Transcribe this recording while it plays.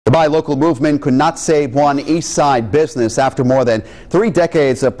The Buy Local movement could not save one East Side business after more than 3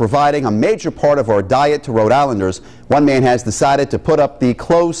 decades of providing a major part of our diet to Rhode Islanders. One man has decided to put up the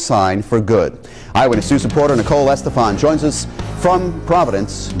close sign for good. Eyewitness News reporter Nicole Estefan joins us from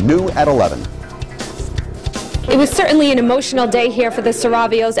Providence, new at 11. It was certainly an emotional day here for the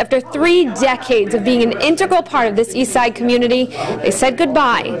Siravos. After 3 decades of being an integral part of this East Side community, they said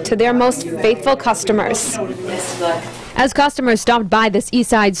goodbye to their most faithful customers. As customers stopped by this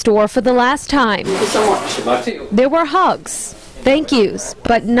East Side store for the last time, there were hugs, thank yous,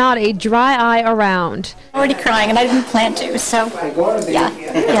 but not a dry eye around. Already crying, and I didn't plan to, so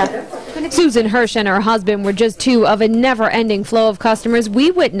yeah. Susan Hirsch and her husband were just 2 of a never-ending flow of customers we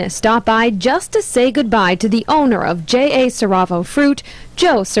witnessed stop by just to say goodbye to the owner of J.A. Siravo Fruit,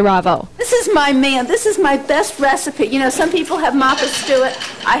 Joe Siravo. This is my man. This is my best recipe. You know, some people have Moppets do it.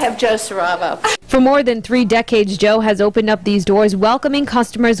 I have Joe Siravo. For more than 3 decades, Joe has opened up these doors, welcoming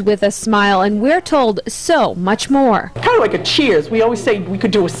customers with a smile, and we're told so much more. Kind of like a Cheers. We always say we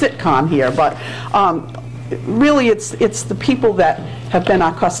could do a sitcom here, but really it's the people that have been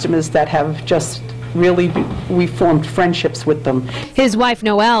our customers that have just really, we formed friendships with them. His wife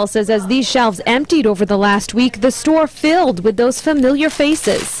Noelle says as these shelves emptied over the last week, the store filled with those familiar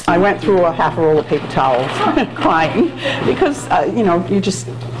faces. I went through a half a roll of paper towels crying because, you know,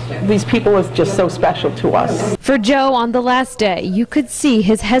 these people are just so special to us. For Joe, on the last day, you could see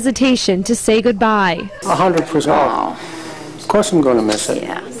his hesitation to say goodbye. 100%. Of course I'm going to miss it.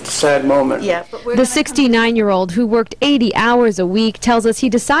 Yeah. It's a sad moment. Yeah, the 69-year-old who worked 80 hours a week tells us he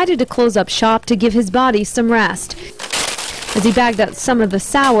decided to close up shop to give his body some rest. As he bagged out some of the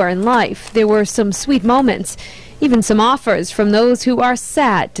sour in life, there were some sweet moments, even some offers from those who are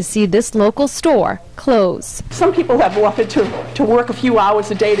sad to see this local store close. Some people have offered to work a few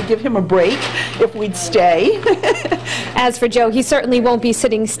hours a day to give him a break if we'd stay. As for Joe, he certainly won't be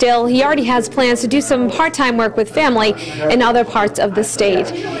sitting still. He already has plans to do some part-time work with family in other parts of the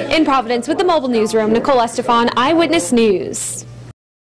state. In Providence with the Mobile Newsroom, Nicole Estefan, Eyewitness News.